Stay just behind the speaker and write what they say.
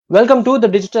Welcome to the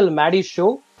Digital Maddy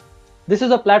Show. This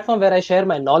is a platform where I share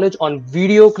my knowledge on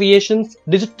video creations,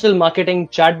 digital marketing,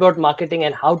 chatbot marketing,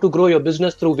 and how to grow your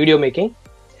business through video making.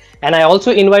 And I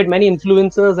also invite many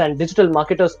influencers and digital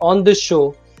marketers on this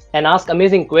show and ask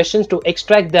amazing questions to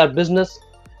extract their business,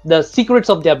 the secrets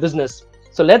of their business.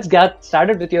 So let's get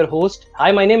started with your host.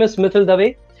 Hi, my name is Mithil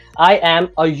Dave. I am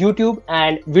a YouTube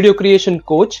and video creation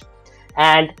coach,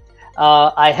 and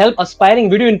I help aspiring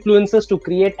video influencers to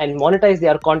create and monetize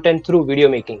their content through video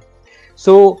making.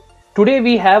 So today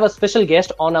we have a special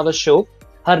guest on our show.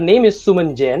 Her name is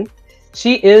Suman Jain.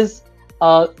 She is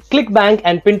a Clickbank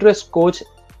and Pinterest coach.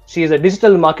 She is a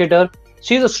digital marketer.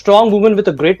 She is a strong woman with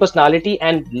a great personality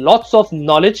and lots of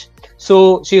knowledge.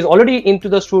 So she is already into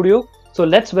the studio. So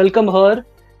let's welcome her.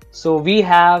 So we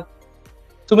have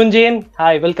Suman Jain.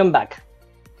 Hi, welcome back.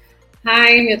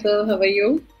 Hi, Mithil. How are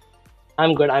you?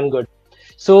 I'm good.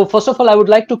 So first of all, I would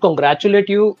like to congratulate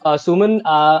you, Suman.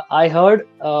 I heard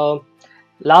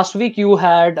last week you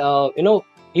had,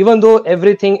 even though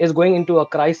everything is going into a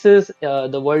crisis,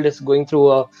 the world is going through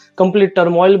a complete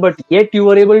turmoil, but yet you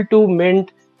were able to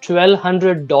mint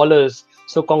 $1,200.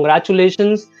 So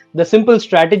congratulations, the simple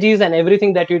strategies and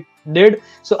everything that you did.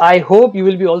 So I hope you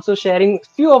will be also sharing a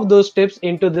few of those tips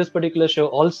into this particular show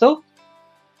also.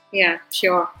 Yeah,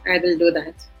 sure. I will do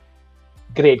that.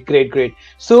 Great.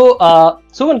 So,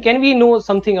 Suman, can we know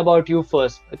something about you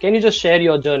first? Can you just share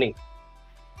your journey?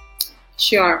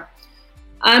 Sure.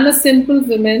 I'm a simple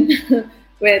woman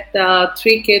with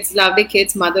three kids, lovely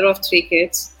kids, mother of three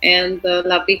kids, and a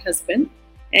lovely husband.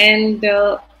 And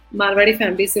Marwadi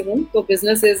family se hoon, so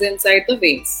business is inside the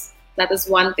veins. That is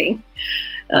one thing.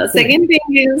 Second thing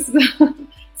is,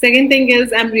 second thing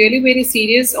is, I'm really very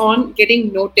serious on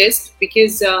getting noticed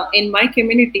because in my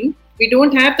community we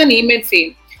don't have the name and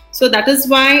fame. So that is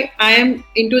why I am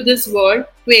into this world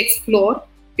to explore,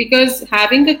 because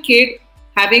having a kid,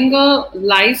 having a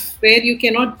life where you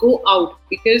cannot go out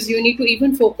because you need to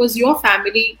even focus your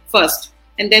family first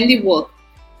and then the work.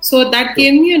 So that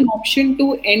gave me an option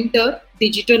to enter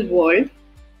digital world,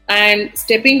 and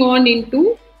stepping on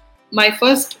into my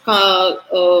first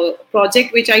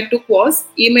project which I took was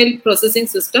email processing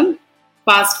system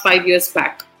past 5 years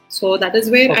back. So that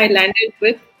is where I landed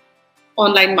with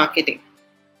online marketing.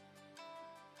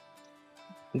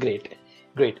 Great.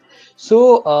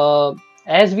 So,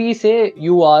 as we say,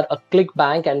 you are a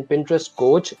Clickbank and Pinterest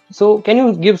coach. So, can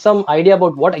you give some idea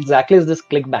about what exactly is this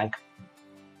Clickbank?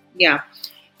 Yeah,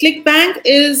 Clickbank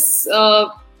is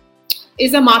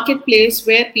a marketplace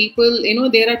where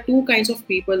people, there are two kinds of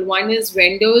people. One is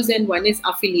vendors and one is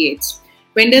affiliates.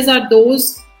 Vendors are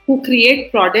those who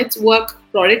create products, work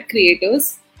product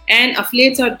creators, and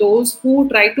affiliates are those who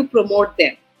try to promote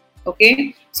them.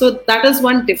 Okay, so that is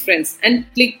one difference. And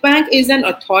Clickbank is an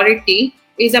authority,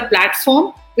 is a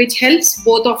platform which helps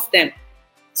both of them,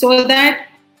 so that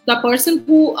the person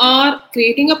who are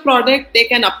creating a product, they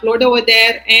can upload over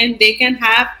there and they can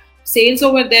have sales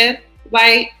over there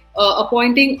by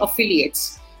appointing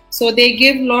affiliates. So they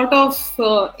give lot of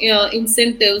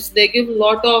incentives. They give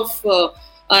lot of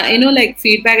like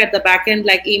feedback at the back end,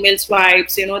 like email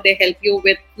swipes. They help you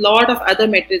with lot of other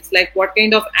metrics, like what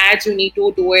kind of ads you need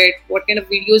to do it, what kind of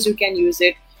videos you can use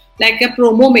it, like a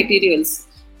promo materials.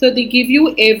 So they give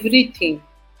you everything.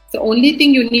 The only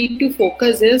thing you need to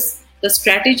focus is the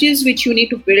strategies which you need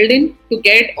to build in to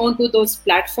get onto those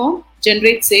platforms,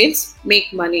 generate sales,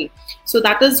 make money. So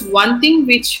that is one thing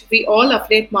which we all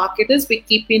affiliate marketers, we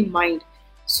keep in mind.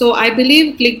 So I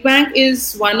believe Clickbank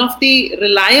is one of the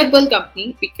reliable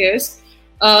company, because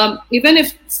even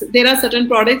if there are certain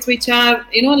products which are,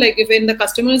 like even the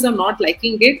customers are not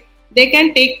liking it, they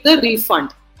can take the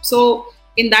refund. So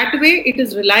in that way, it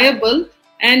is reliable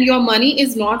and your money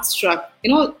is not struck,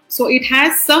 so it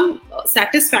has some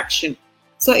satisfaction.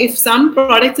 So if some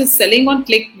product is selling on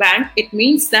Clickbank, it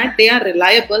means that they are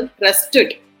reliable,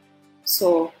 trusted.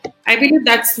 So I believe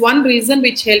that's one reason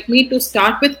which helped me to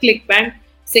start with Clickbank.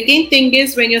 Second thing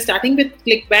is, when you're starting with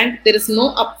Clickbank, there is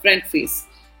no upfront fees.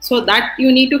 So that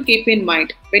you need to keep in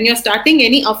mind. When you're starting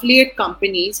any affiliate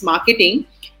companies marketing,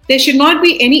 there should not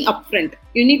be any upfront.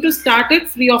 You need to start it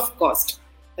free of cost,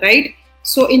 right?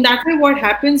 So in that way, what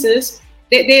happens is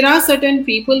there are certain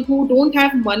people who don't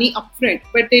have money upfront,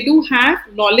 but they do have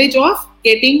knowledge of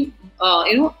getting,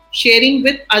 sharing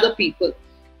with other people.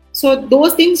 So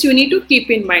those things you need to keep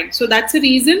in mind. So that's the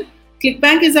reason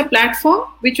Clickbank is a platform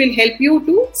which will help you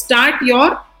to start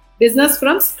your business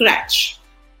from scratch.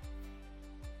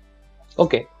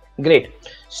 Okay, great.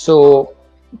 So,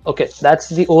 that's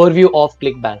the overview of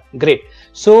Clickbank. Great.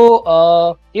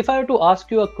 So, if I were to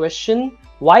ask you a question,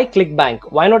 why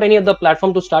Clickbank? Why not any other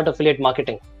platform to start affiliate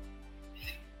marketing?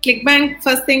 Clickbank,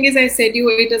 first thing is I said you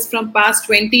it is from past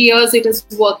 20 years it is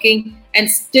working and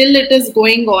still it is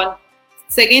going on.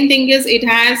 Second thing is it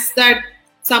has that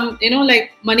some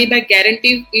like money back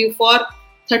guarantee for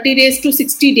 30 days to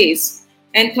 60 days.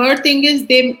 And third thing is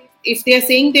they if they are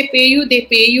saying they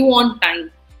pay you on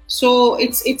time. So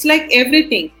it's like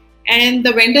everything. And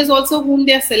the vendors also whom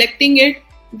they are selecting it,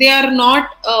 they are not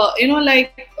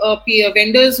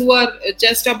vendors who are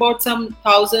just about some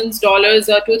 $1,000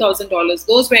 or $2,000.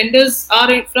 Those vendors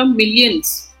are from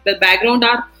millions. The background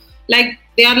are like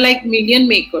they are like million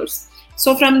makers.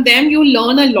 So from them you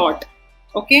learn a lot.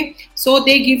 Okay, so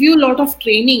they give you a lot of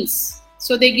trainings.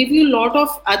 So they give you a lot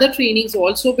of other trainings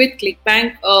also with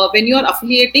Clickbank when you are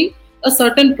affiliating a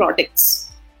certain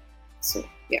products. So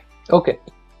yeah. Okay.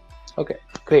 Okay,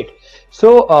 great.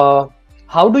 So,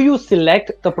 how do you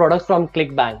select the products from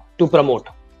Clickbank to promote?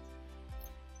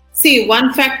 See,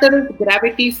 one factor is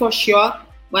gravity for sure.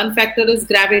 One factor is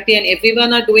gravity, and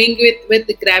everyone are doing it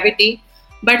with gravity.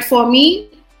 But for me,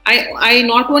 I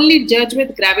not only judge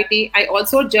with gravity, I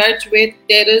also judge with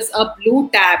there is a blue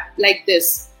tab like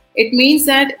this. It means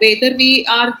that whether we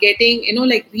are getting,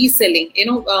 like reselling,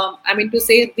 I mean to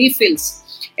say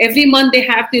refills. Every month they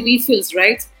have the refills,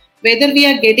 right? Whether we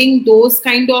are getting those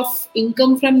kind of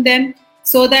income from them,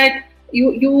 so that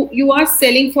you are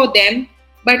selling for them,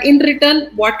 but in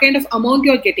return what kind of amount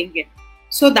you are getting in.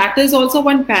 So that is also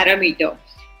one parameter.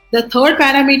 The third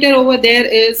parameter over there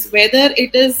is whether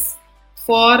it is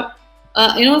for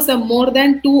some more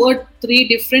than 2 or 3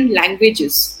 different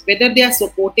languages, whether they are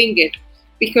supporting it.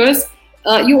 Because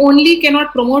you only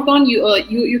cannot promote on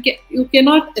you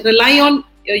cannot rely on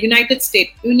United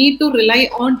States. You need to rely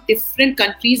on different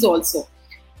countries also.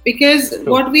 Because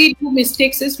what we do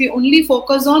mistakes is we only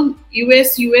focus on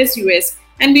US,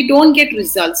 and we don't get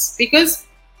results. Because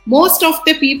most of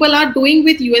the people are doing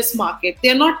with US market. They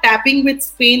are not tapping with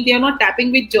Spain. They are not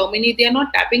tapping with Germany. They are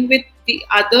not tapping with the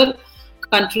other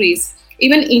countries.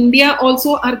 Even India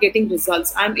also are getting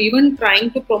results. I'm even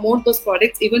trying to promote those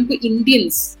products even to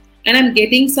Indians, and I'm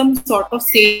getting some sort of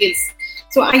sales.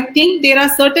 So I think there are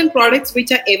certain products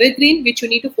which are evergreen, which you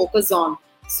need to focus on.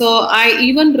 So I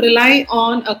even rely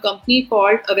on a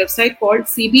website called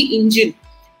CB Engine.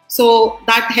 So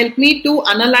that helped me to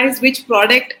analyze which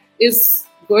product is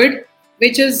good,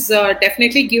 which is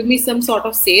definitely give me some sort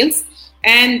of sales.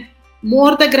 And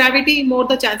more the gravity, more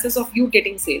the chances of you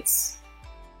getting sales.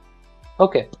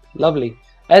 Okay, lovely.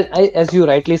 As you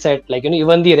rightly said, like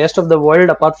even the rest of the world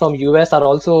apart from US are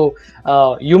also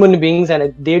human beings,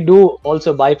 and they do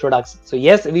also buy products. So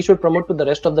yes, we should promote to the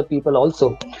rest of the people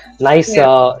also. Nice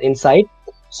insight.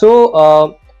 So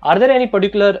are there any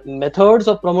particular methods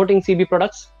of promoting CB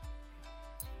products?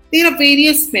 There are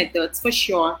various methods for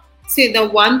sure. See, the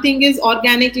one thing is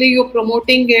organically you're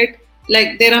promoting it.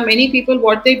 Like there are many people,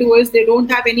 what they do is they don't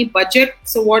have any budget.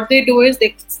 So what they do is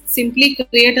they simply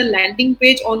create a landing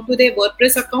page onto their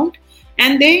WordPress account,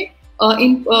 and they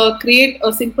create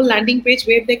a simple landing page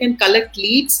where they can collect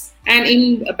leads, and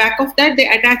in back of that they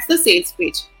attach the sales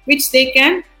page, which they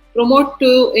can promote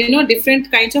to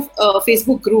different kinds of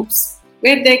Facebook groups,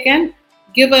 where they can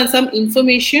give some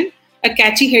information, a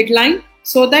catchy headline,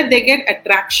 so that they get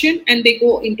attraction and they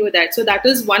go into that. So that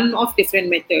is one of different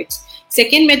methods.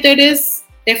 Second method is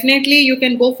definitely you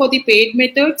can go for the paid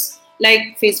methods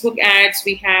like Facebook ads.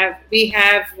 We have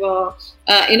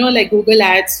like Google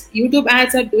ads. YouTube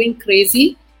ads are doing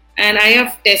crazy, and I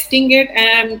have testing it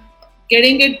and I'm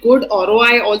getting it good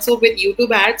ROI also with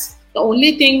YouTube ads. The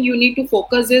only thing you need to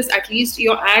focus is at least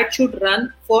your ad should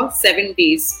run for 7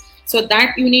 days. So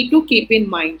that you need to keep in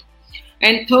mind.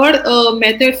 And third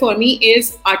method for me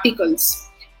is articles,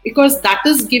 because that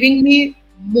is giving me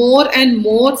more and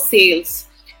more sales.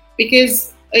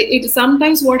 Because it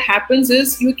sometimes what happens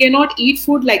is you cannot eat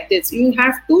food like this. You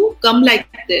have to come like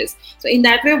this. So in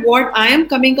that way, what I am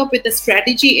coming up with the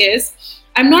strategy is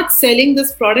I'm not selling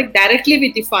this product directly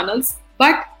with the funnels,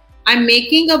 but I'm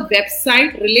making a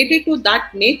website related to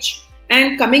that niche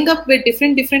and coming up with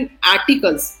different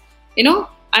articles.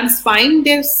 I'm spying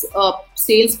their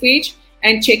sales page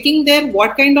and checking there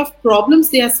what kind of problems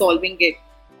they are solving it.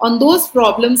 On those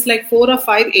problems, like 4 or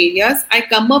 5 areas, I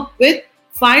come up with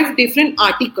 5 different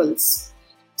articles.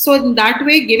 So in that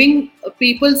way, giving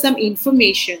people some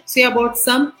information, say about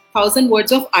some 1,000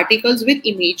 words of articles with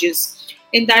images.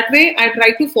 In that way, I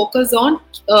try to focus on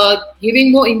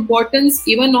giving more importance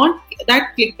even on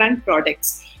that Clickbank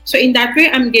products. So in that way,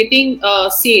 I'm getting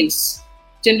sales,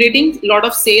 generating a lot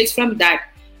of sales from that.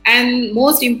 And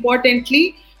most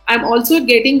importantly, I'm also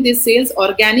getting these sales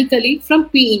organically from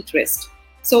Pinterest.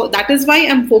 So that is why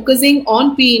I'm focusing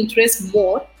on Pinterest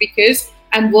more, because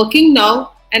I'm working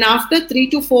now and after 3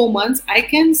 to 4 months, I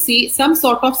can see some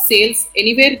sort of sales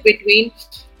anywhere between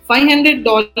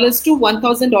 $500 to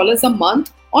 $1,000 a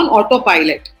month on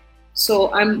autopilot.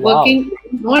 So I'm Wow. working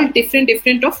all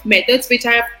different of methods which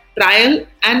I have trial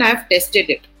and I have tested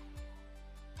it.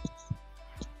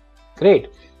 Great.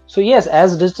 So yes,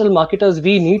 as digital marketers,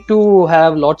 we need to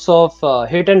have lots of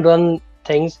hit and run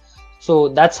things. So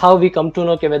that's how we come to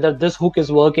know, okay, whether this hook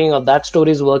is working or that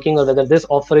story is working or whether this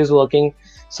offer is working.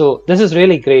 So this is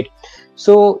really great.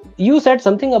 So you said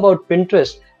something about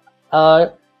Pinterest. Uh,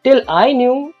 till I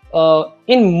knew,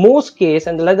 in most case,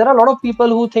 and there are a lot of people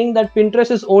who think that Pinterest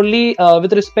is only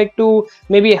with respect to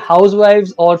maybe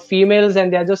housewives or females,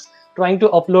 and they're just trying to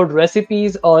upload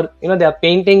recipes or their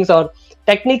paintings or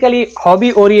technically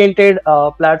hobby oriented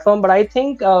platform. But I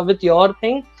think with your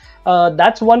thing,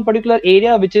 that's one particular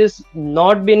area which is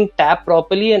not been tapped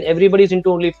properly, and everybody's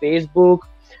into only Facebook,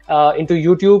 into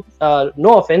YouTube.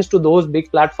 No offense to those big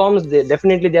platforms, they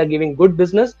are giving good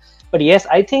business. But yes,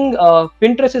 I think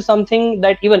Pinterest is something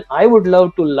that even I would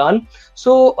love to learn.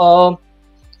 So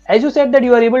as you said that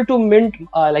you are able to mint,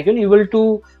 like you're able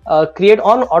to create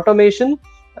on automation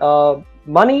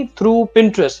money through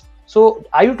Pinterest. So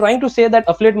are you trying to say that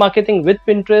affiliate marketing with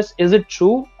Pinterest, is it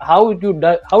true? How do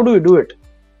you do it?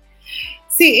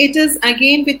 See, it is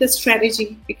again with the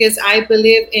strategy, because I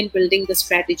believe in building the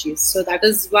strategies. So that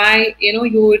is why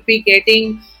you would be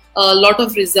getting a lot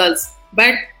of results.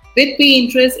 But with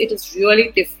Pinterest, it is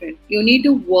really different. You need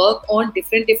to work on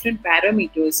different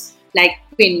parameters like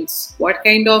pins, what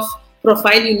kind of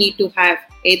profile you need to have.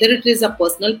 Either it is a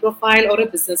personal profile or a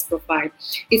business profile.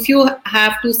 If you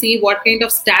have to see what kind of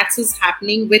stats is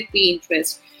happening with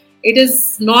Pinterest, it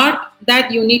is not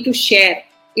that you need to share,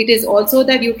 it is also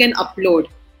that you can upload.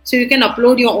 So you can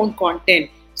upload your own content.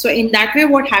 So in that way,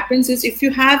 what happens is, if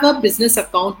you have a business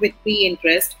account with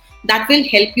Pinterest, that will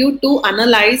help you to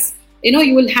analyze,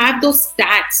 you will have those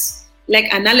stats like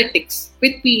analytics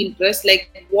with Pinterest,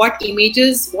 like what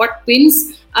images, what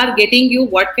pins are getting you,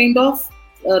 what kind of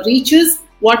reaches,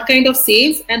 what kind of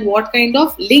sales, and what kind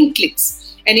of link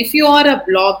clicks. And if you are a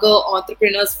blogger,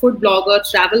 entrepreneur, food blogger,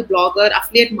 travel blogger,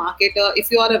 affiliate marketer, if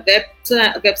you are a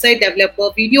website developer,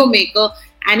 video maker,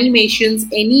 animations,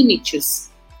 any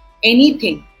niches,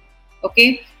 anything,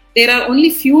 okay, there are only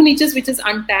few niches which is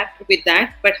untapped with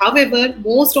that. But however,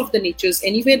 most of the niches,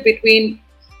 anywhere between,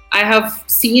 I have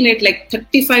seen it like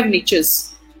 35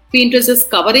 niches, Pinterest is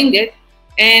covering it.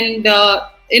 And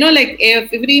like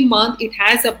every month it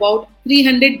has about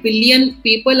 300 billion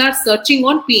people are searching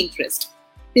on Pinterest.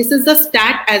 This is the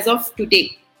stat as of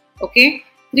today. Okay,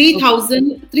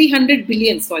 300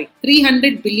 billions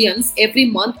every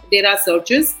month there are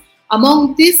searches.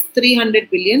 Among these 300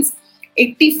 billions,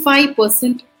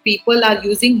 85% people are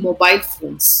using mobile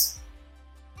phones.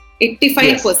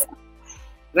 85%, Yes.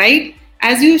 right?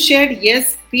 As you shared,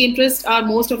 yes, Pinterest are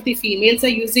most of the females are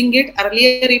using it.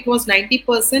 Earlier it was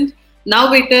 90%.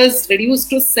 Now it is reduced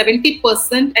to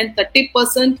 70% and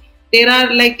 30%. There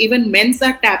are like even men's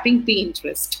are tapping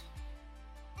Pinterest.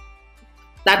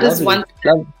 That is one.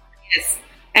 Lovely. Love. Yes.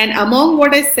 And among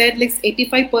what I said, like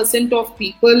 85% of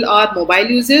people are mobile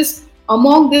users.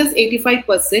 Among this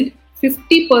 85%,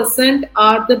 50%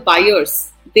 are the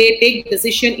buyers. They take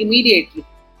decision immediately.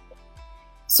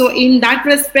 So in that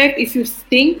respect, if you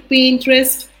think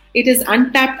Pinterest, it is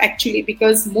untapped actually,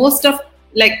 because most of,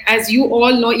 like, as you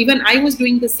all know, even I was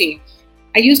doing the same.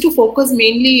 I used to focus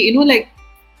mainly, like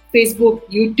Facebook,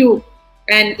 YouTube,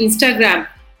 and Instagram,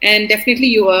 and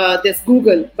definitely this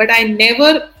Google. But I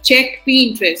never checked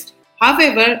Pinterest.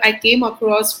 However, I came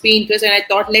across Pinterest and I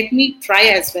thought, let me try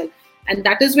as well. And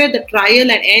that is where the trial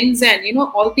and ends and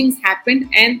all things happened.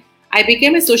 And I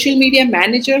became a social media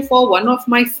manager for one of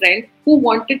my friend who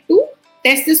wanted to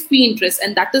test this Pinterest,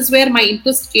 and that is where my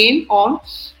interest came on.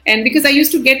 And because I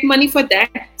used to get money for that,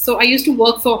 so I used to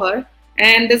work for her.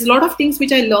 And there's a lot of things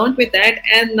which I learned with that.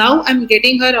 And now I'm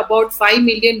getting her about 5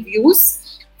 million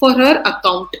views for her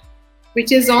account,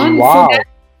 which is on food Wow. and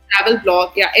travel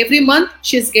blog. Yeah, every month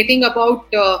she's getting about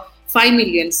 5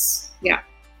 millions, yeah,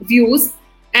 views.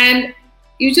 And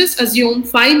you just assume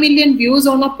 5 million views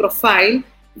on a profile,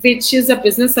 which is a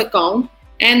business account,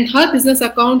 and her business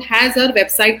account has her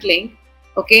website link,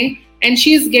 okay, and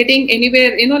she's getting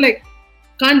anywhere, like,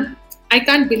 I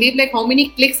can't believe like how many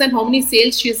clicks and how many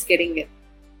sales she's getting it.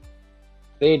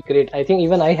 Great, great. I think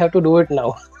even I have to do it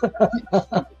now.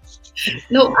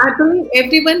 No, I think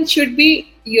everyone should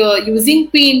be using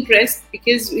Pinterest,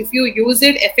 because if you use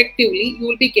it effectively, you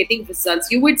will be getting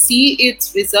results. You would see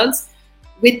its results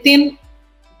within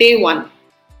day one.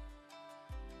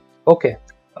 Okay,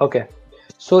 okay.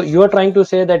 So you are trying to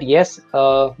say that yes,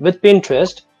 with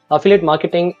Pinterest, affiliate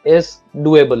marketing is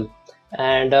doable.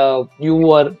 And you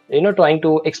were trying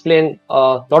to explain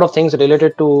a lot of things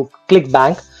related to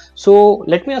Clickbank. So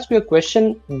let me ask you a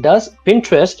question. Does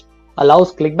Pinterest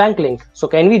allows Clickbank link? So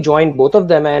can we join both of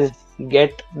them and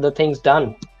get the things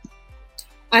done?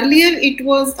 Earlier it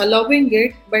was allowing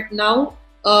it, but now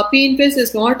Pinterest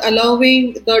is not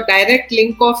allowing the direct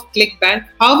link of Clickbank.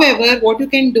 However, what you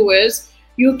can do is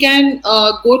you can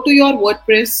go to your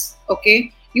WordPress.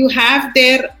 Okay, you have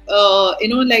their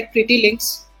like pretty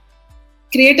links.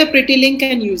 Create a pretty link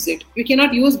and use it. You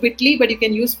cannot use Bitly, but you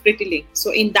can use pretty link.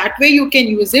 So in that way you can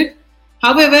use it.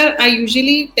 However, I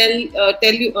usually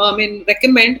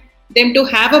recommend them to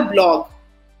have a blog,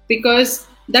 because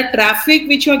the traffic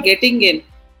which you are getting in,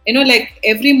 like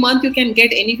every month you can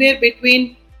get anywhere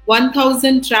between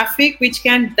 1,000 traffic, which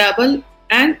can double,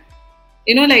 and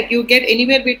like you get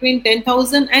anywhere between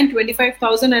 10,000 and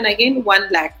 25,000, and again 1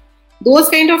 lakh. Those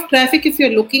kind of traffic, if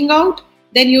you're looking out,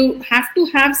 then you have to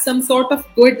have some sort of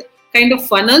good kind of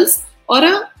funnels, or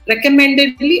a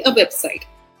recommendedly a website.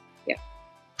 Yeah.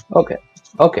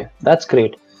 Okay, that's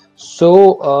great.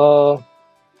 So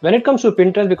when it comes to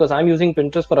Pinterest, because I'm using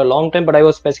Pinterest for a long time, but I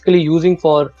was specifically using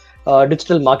for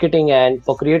digital marketing and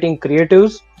for creating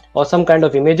creatives or some kind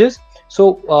of images.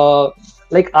 So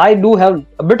like I do have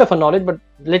a bit of a knowledge, but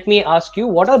let me ask you,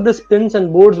 what are the pins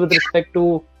and boards with respect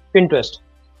to Pinterest?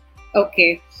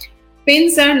 Okay.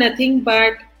 Pins are nothing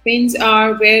but pins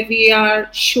are where we are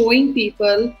showing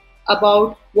people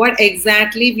about what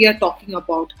exactly we are talking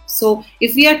about. So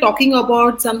if we are talking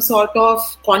about some sort of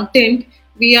content,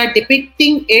 we are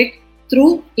depicting it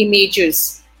through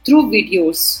images, through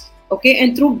videos, okay,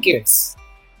 and through GIFs.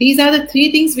 These are the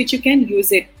 3 things which you can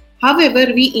use it.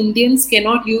 However, we Indians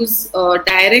cannot use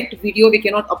direct video. We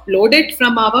cannot upload it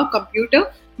from our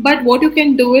computer. But what you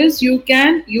can do is you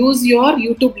can use your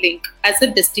YouTube link as a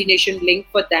destination link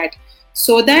for that,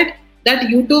 so that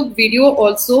YouTube video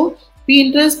also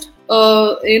Pinterest,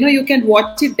 you can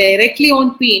watch it directly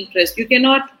on Pinterest. You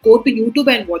cannot go to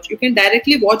YouTube and watch. You can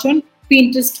directly watch on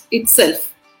Pinterest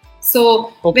itself.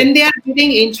 So when they are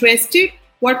getting interested,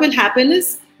 what will happen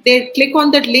is they click on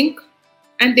that link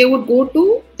and they would go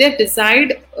to their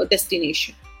desired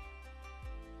destination.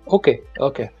 Okay,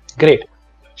 great.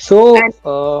 So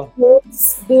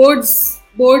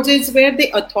boards is where the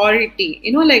authority,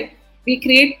 like we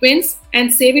create pins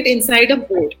and save it inside a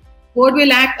board. Board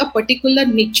will act a particular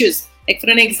niches. Like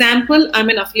for an example, I'm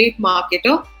an affiliate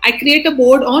marketer. I create a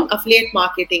board on affiliate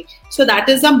marketing. So that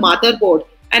is a motherboard,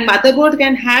 and motherboard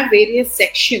can have various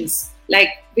sections, like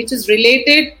which is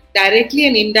related directly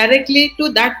and indirectly to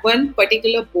that one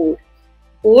particular board.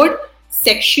 Board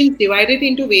sections divided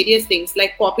into various things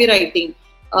like copywriting,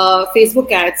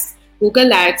 Facebook ads,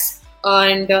 Google ads,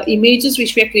 and images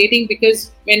which we are creating,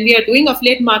 because when we are doing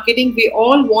affiliate marketing, we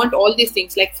all want all these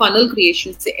things like funnel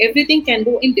creations. So everything can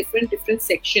go in different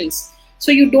sections,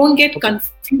 so you don't get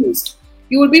confused.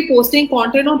 You will be posting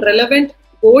content on relevant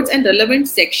boards and relevant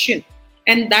section,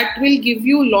 and that will give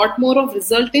you a lot more of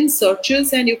result in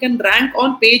searches, and you can rank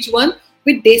on page 1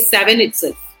 with day 7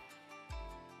 itself.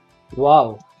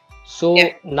 Wow. So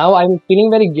now I'm feeling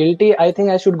very guilty. I think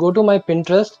I should go to my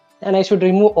Pinterest and I should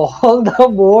remove all the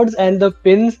boards and the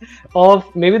pins of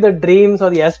maybe the dreams or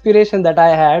the aspiration that I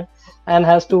had, and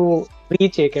has to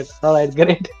recheck it. All right,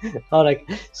 great. All right.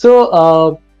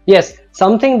 So yes,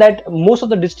 something that most of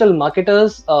the digital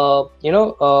marketers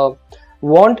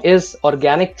want is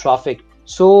organic traffic.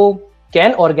 So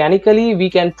can organically we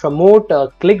can promote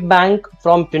Clickbank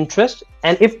from Pinterest?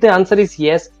 And if the answer is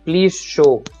yes, please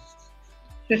show.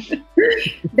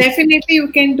 Definitely you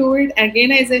can do it.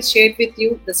 Again, as I shared with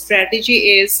you, the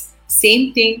strategy is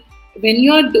same thing. When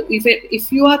you are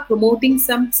if you are promoting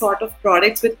some sort of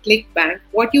products with Clickbank,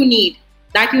 what you need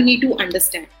to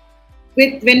understand.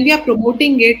 When we are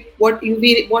promoting it, what do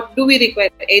we require?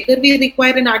 Either we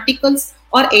require an articles,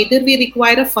 or either we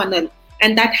require a funnel,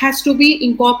 and that has to be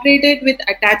incorporated with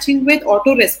attaching with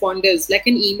autoresponders like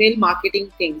an email marketing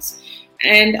things.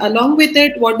 And along with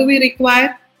it, what do we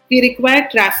require? We require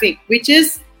traffic, which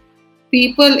is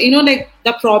people, like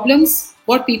the problems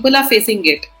what people are facing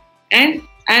it, and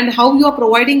how you are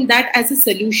providing that as a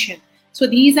solution. So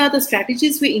these are the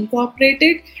strategies we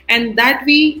incorporated, and that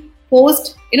we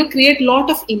post, create lot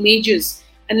of images.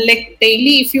 And like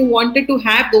daily, if you wanted to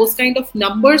have those kind of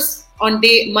numbers on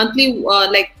monthly,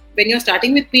 like when you're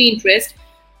starting with Pinterest,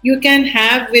 you can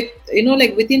have with,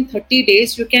 like within 30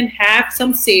 days, you can have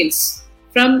some sales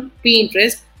from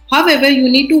Pinterest. However, you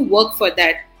need to work for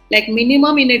that. Like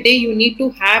minimum in a day, you need to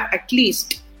have at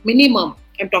least, minimum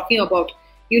I'm talking about,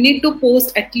 you need to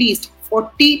post at least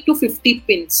 40 to 50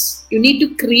 pins. You need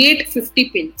to create 50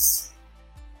 pins.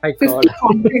 My 50 God.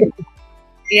 content.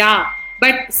 Yeah,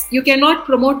 but you cannot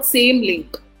promote same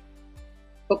link.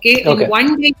 Okay, in Okay.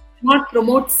 one day, you cannot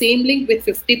promote same link with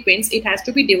 50 pins. It has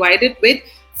to be divided with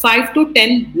 5 to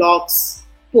 10 blogs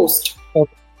post.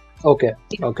 Okay. Okay.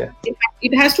 Okay.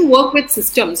 It has to work with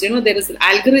systems. There is an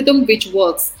algorithm which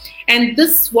works, and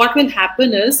this what will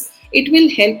happen is it will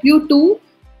help you to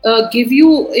give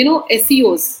you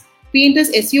SEOs.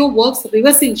 Pinterest SEO works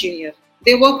reverse engineer.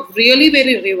 They work really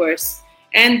very reverse,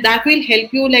 and that will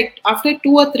help you like after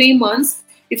 2 or 3 months.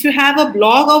 If you have a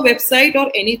blog or website or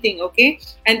anything, okay,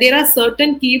 and there are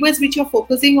certain keywords which you're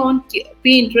focusing on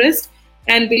Pinterest,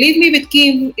 and believe me, with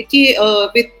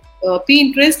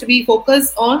Pinterest, we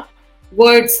focus on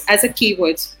words as a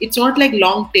keywords. It's not like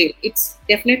long tail. It's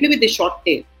definitely with the short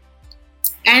tail.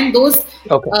 And those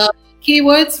Okay. uh,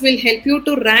 keywords will help you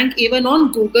to rank even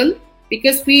on Google,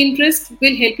 because Pinterest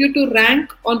will help you to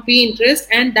rank on Pinterest,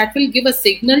 and that will give a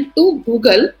signal to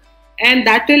Google, and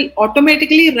that will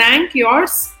automatically rank your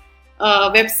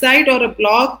website or a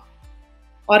blog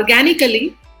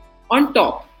organically on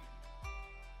top.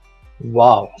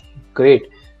 Wow. Great.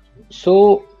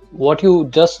 So what you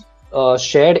just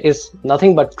shared is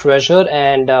nothing but treasure,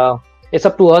 and it's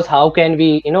up to us how can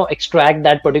we extract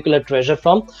that particular treasure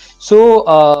from.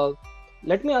 So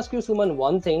let me ask you, Suman,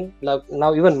 one thing. Like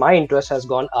now, even my interest has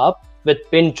gone up with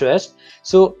Pinterest.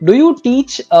 So do you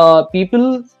teach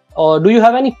people, or do you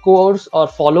have any course or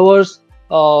followers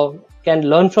can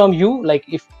learn from you? Like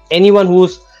if anyone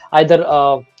who's either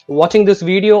watching this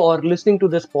video or listening to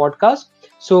this podcast,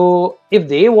 so if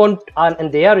they want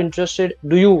and they are interested,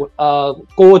 do you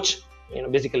coach,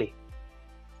 basically?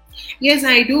 Yes,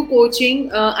 I do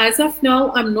coaching. As of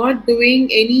now, I'm not doing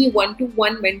any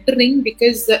one-to-one mentoring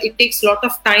because it takes a lot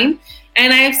of time,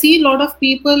 and I have seen a lot of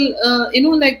people,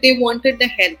 like they wanted the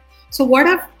help. So what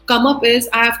I've come up is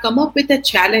I have come up with a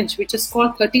challenge which is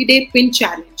called 30-day pin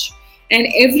challenge, and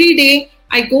every day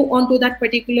I go onto that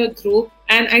particular group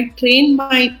and I train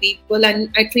my people and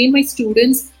I train my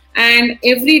students, and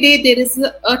every day there is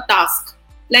a task,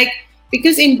 like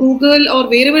because in Google or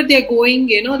wherever they're going,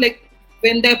 like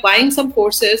when they're buying some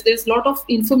courses, there's a lot of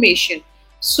information.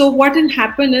 So what will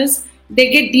happen is they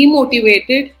get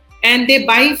demotivated, and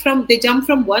they jump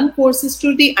from one courses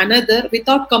to the another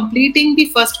without completing the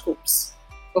first course.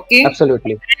 Okay.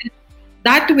 Absolutely.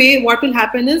 That way, what will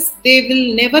happen is they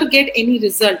will never get any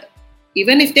result.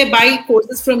 Even if they buy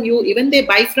courses from you, even they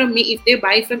buy from me, if they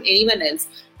buy from anyone else,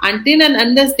 until and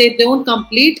unless they don't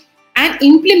complete and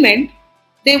implement,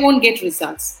 they won't get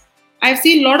results. I've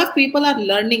seen a lot of people are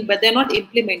learning, but they're not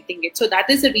implementing it. So that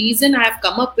is the reason I have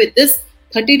come up with this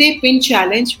 30-day pin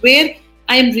challenge, where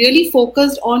I am really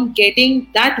focused on getting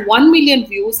that 1 million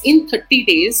views in 30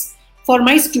 days for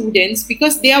my students,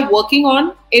 because they are working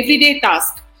on everyday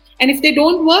tasks. And if they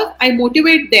don't work, I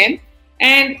motivate them.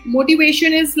 And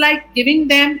motivation is like giving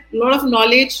them a lot of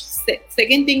knowledge.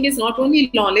 Second thing is not only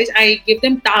knowledge, I give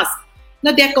them tasks.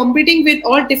 Now they are competing with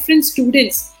all different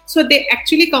students, so they're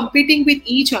actually competing with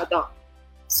each other.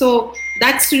 So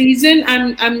that's the reason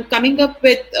I'm coming up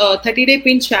with 30-day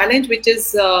pin challenge, which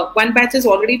is one batch has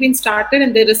already been started,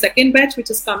 and there is a second batch which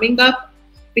is coming up,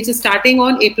 which is starting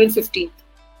on April 15th, which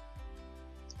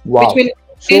Wow. will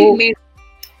till So May.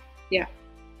 Yeah.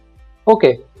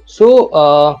 okay.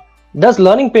 So does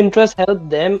learning Pinterest help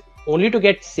them only to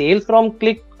get sales from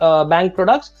Clickbank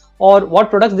products, or what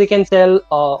products they can sell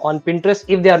on Pinterest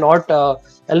if they are not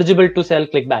eligible to sell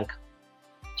Clickbank?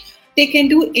 They can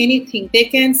do anything. They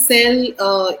can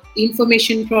sell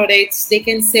information products. They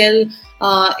can sell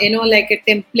like a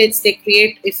templates they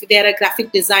create. If they are a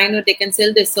graphic designer, they can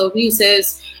sell their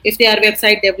services. If they are a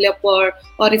website developer,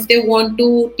 or if they want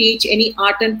to teach any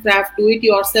art and craft, do it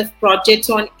yourself projects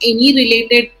on any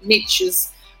related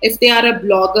niches. If they are a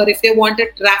blogger, if they want a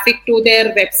traffic to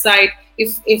their website,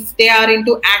 if they are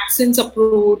into AdSense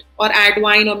approved or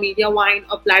AdWine or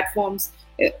MediaWine or platforms,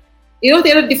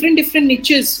 there are different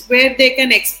niches where they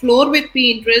can explore with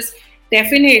Pinterest.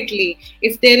 Definitely,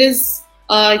 if there is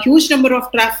a huge number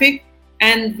of traffic,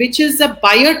 and which is the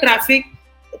buyer traffic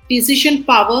decision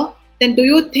power, then do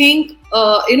you think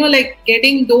like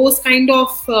getting those kind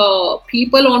of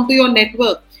people onto your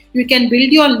network, you can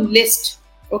build your list.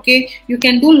 Okay, you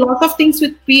can do a lot of things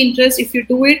with Pinterest if you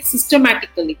do it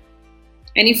systematically.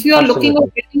 And if you are looking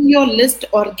Absolutely. at getting your list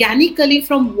organically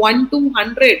from 1 to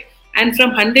 100, and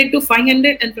from 100 to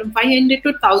 500, and from 500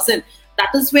 to 1000, that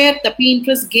is where the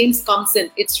Pinterest games comes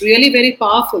in. It's really very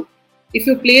powerful if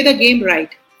you play the game right.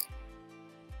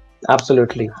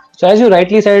 Absolutely. So as you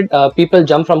rightly said, people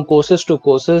jump from courses to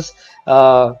courses.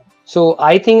 So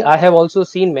I think I have also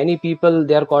seen many people,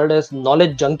 they are called as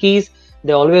knowledge junkies.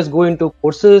 They always go into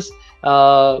courses,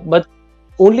 but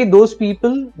only those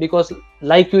people, because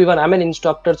like you, even I'm an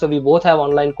instructor, so we both have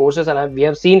online courses, and we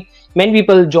have seen many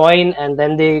people join and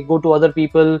then they go to other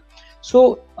people.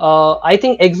 So I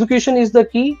think execution is the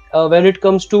key when it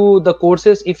comes to the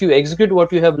courses. If you execute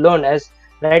what you have learned, as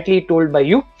rightly told by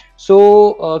you.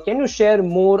 So can you share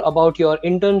more about your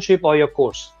internship or your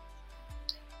course?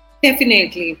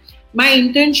 Definitely. My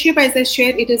internship, as I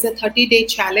shared, it is a 30-day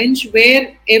challenge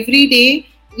where every day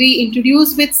we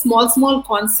introduce with small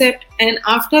concept, and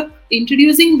after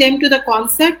introducing them to the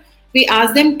concept, we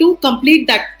ask them to complete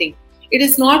that thing. It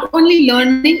is not only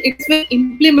learning, it's when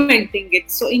implementing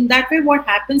it. So in that way, what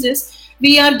happens is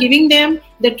we are giving them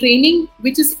the training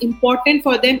which is important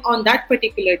for them on that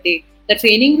particular day. The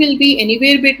training will be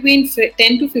anywhere between 10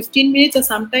 to 15 minutes, or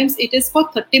sometimes it is for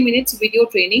 30 minutes video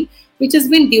training, which has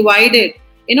been divided.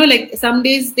 Like some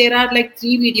days there are like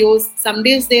 3 videos, some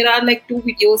days there are like 2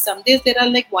 videos, some days there are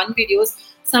like 1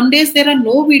 videos, some days there are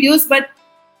no videos, but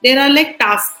there are like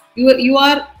tasks. You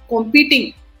are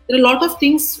competing. There are a lot of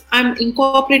things. I'm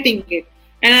incorporating it,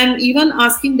 and I'm even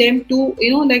asking them to,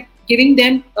 like giving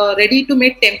them ready to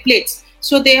make templates.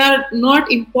 So they are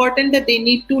not important that they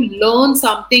need to learn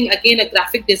something again, a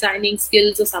graphic designing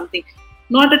skills or something.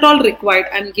 Not at all required.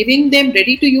 I'm giving them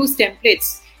ready to use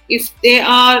templates. If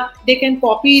they can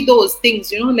copy those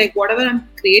things, like whatever I'm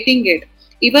creating it.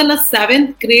 Even a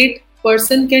 7th grade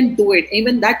person can do it.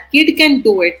 Even that kid can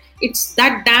do it. It's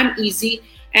that damn easy.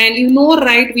 And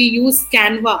right, we use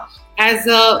Canva as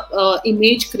a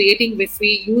image creating. If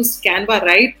we use Canva,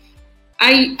 right,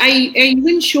 I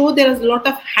even show there is a lot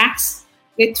of hacks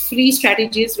with free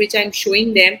strategies which I'm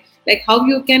showing them, like how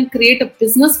you can create a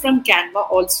business from Canva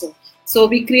also. So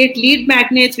we create lead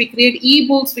magnets, we create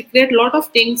ebooks, we create a lot of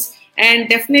things, and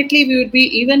definitely we would be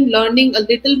even learning a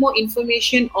little more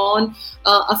information on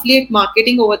affiliate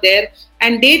marketing over there.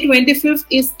 And day 25th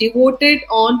is devoted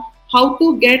on how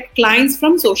to get clients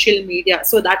from social media.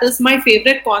 So that is my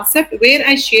favorite concept, where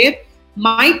I share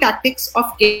my tactics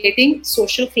of getting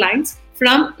social clients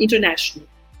from international.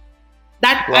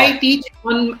 That Wow. I teach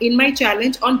in my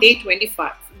challenge on day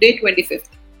 25th.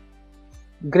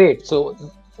 Great. So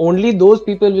only those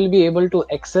people will be able to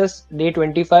access day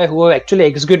 25 who have actually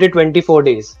executed 24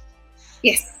 days.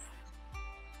 Yes.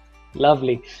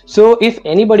 Lovely. So if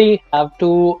anybody have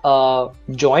to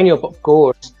join your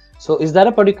course, so is there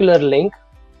a particular link?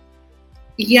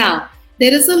 Yeah,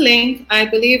 there is a link. I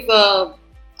believe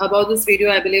about this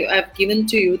video. I believe I've given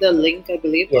to you the link. I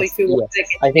believe, or Yes, if you want, yes.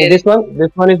 I I can think share it.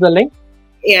 this one is the link.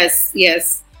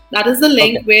 Yes. That is the Okay.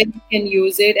 link where you can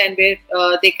use it, and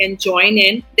where they can join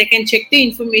in. They can check the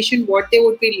information what they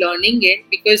would be learning in,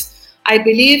 because I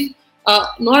believe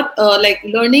not like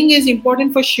learning is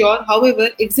important for sure. However,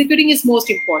 executing is most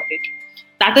important.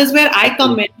 That is where I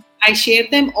come in. Absolutely. I share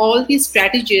them all these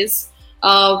strategies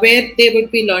where they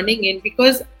would be learning in,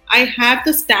 because I have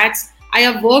the stats. I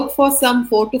have worked for some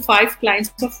 4 to 5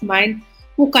 clients of mine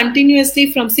who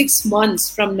continuously from 6 months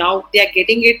from now, they are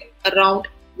getting it around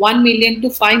 1 million to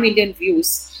 5 million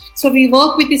views. So we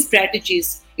work with these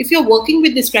strategies. If you're working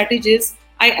with the strategies,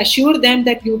 I assure them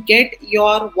that you get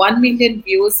your 1 million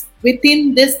views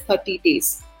within this 30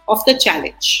 days of the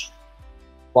challenge.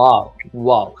 Wow.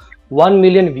 Wow. 1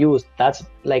 million views. That's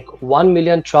like 1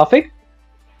 million traffic.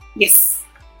 Yes,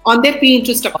 on their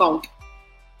Pinterest account.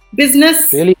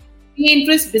 Business, Really?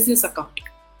 Pinterest business account.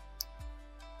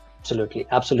 Absolutely.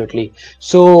 Absolutely.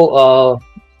 So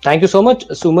thank you so much,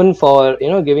 Suman, for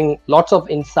giving lots of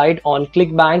insight on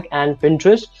Clickbank and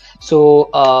Pinterest. So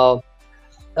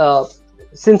uh,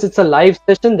 since it's a live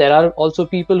session, there are also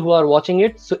people who are watching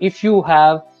it. So if you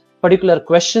have particular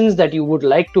questions that you would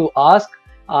like to ask,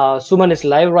 Suman is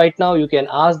live right now. You can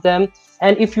ask them.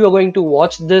 And if you are going to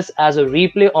watch this as a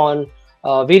replay on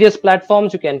various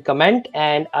platforms, you can comment,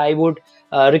 and I would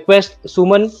request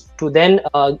Suman to then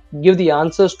give the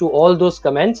answers to all those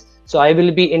comments. So I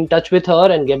will be in touch with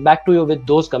her and get back to you with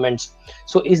those comments.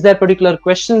 So is there particular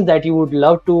questions that you would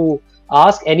love to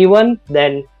ask anyone?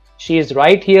 Then she is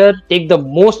right here. Take the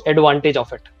most advantage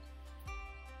of it.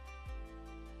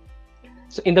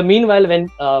 So in the meanwhile, when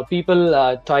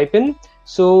people type in,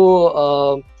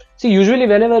 so see, usually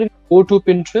whenever we go to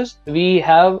Pinterest, we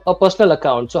have a personal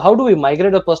account. So how do we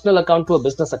migrate a personal account to a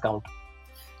business account?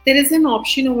 There is an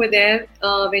option over there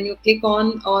when you click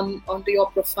onto your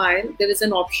profile. There is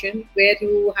an option where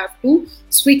you have to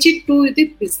switch it to the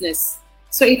business.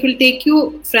 So it will take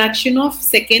you fraction of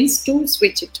seconds to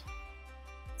switch it.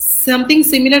 Something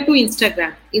similar to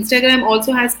Instagram. Instagram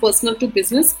also has personal to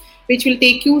business, which will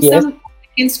take you Yes. some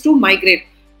seconds to migrate.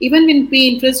 Even in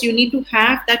Pinterest, you need to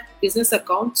have that business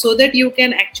account so that you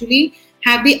can actually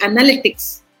have the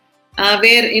analytics.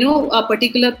 where a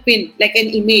particular pin, like an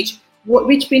image,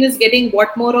 which pin is getting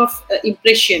what more of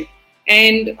impression,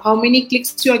 and how many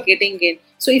clicks you are getting in.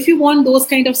 So if you want those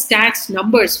kind of stats,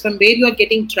 numbers from where you are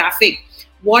getting traffic,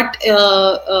 what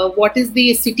is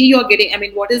the city you are getting, I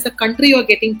mean, what is the country you are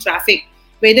getting traffic,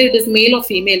 whether it is male or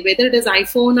female, whether it is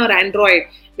iPhone or Android,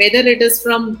 whether it is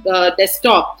from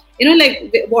desktop,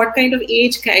 like what kind of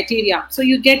age criteria. So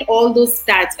you get all those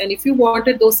stats, and if you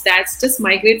wanted those stats, just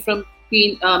migrate from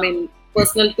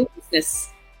personal to business.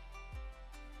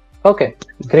 Okay,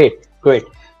 great, great.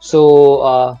 So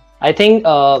I think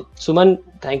Suman,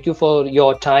 thank you for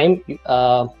your time.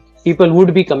 People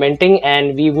would be commenting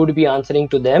and we would be answering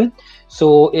to them.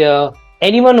 So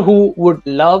anyone who would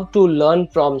love to learn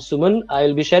from Suman, I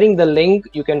will be sharing the link.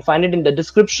 You can find it in the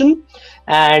description,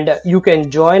 and you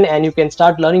can join and you can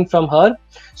start learning from her.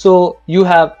 So you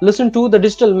have listened to the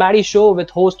Digital Maddy Show with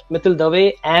host Mithil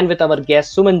Dave and with our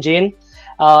guest Suman Jain.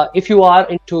 If you are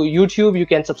into YouTube, you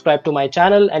can subscribe to my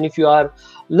channel. And if you are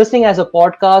listening as a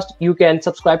podcast, you can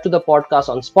subscribe to the podcast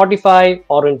on Spotify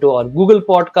or into our Google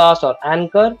Podcast or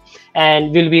Anchor.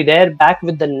 And we'll be there back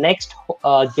with the next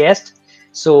guest.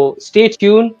 So stay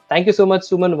tuned. Thank you so much,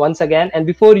 Suman, once again. And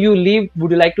before you leave,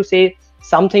 would you like to say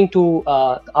something to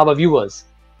our viewers?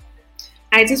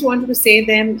 I just wanted to say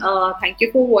them thank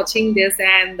you for watching this,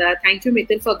 and thank you,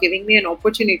 Mithil, for giving me an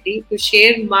opportunity to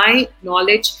share my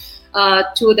knowledge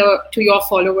to your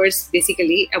followers.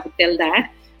 Basically, I would tell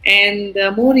that. And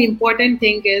the more important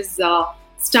thing is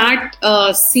start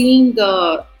seeing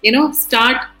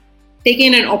start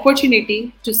taking an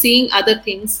opportunity to seeing other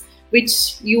things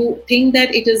which you think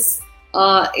that it is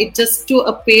it just to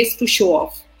a pace to show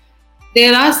off.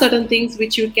 There are certain things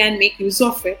which you can make use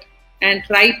of it and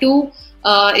try to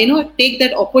take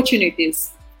that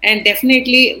opportunities. And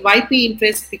definitely why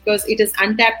Pinterest? Because it is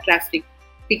untapped traffic.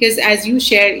 Because as you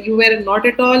shared, you were not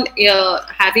at all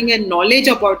having a knowledge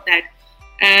about that,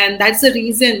 and that's the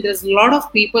reason there's a lot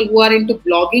of people who are into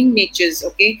blogging natures.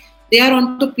 Okay, they are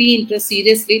onto Pinterest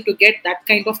seriously to get that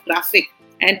kind of traffic.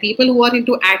 And people who are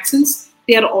into AdSense,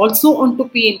 they are also onto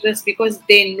Pinterest because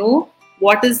they know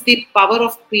what is the power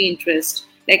of Pinterest.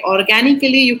 Like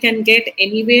organically, you can get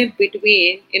anywhere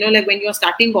between, like when you're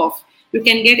starting off, you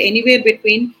can get anywhere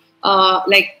between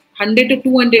like 100 to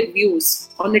 200 views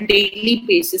on a daily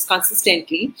basis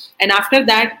consistently. And after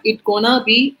that, it's gonna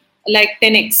be like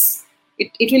 10x.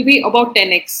 It will be about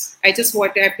 10x. I just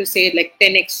want to have to say like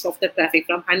 10x of the traffic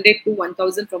from 100 to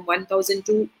 1000, from 1000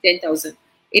 to 10,000.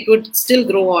 It would still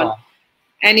grow on.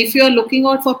 And if you are looking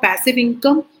out for passive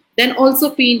income, then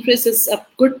also Pinterest is a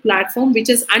good platform which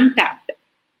is untapped.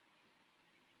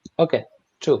 Okay,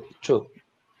 true.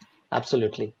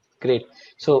 Absolutely. Great.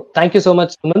 So thank you so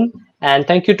much, Suman. And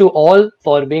thank you to all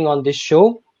for being on this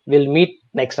show. We'll meet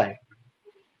next time.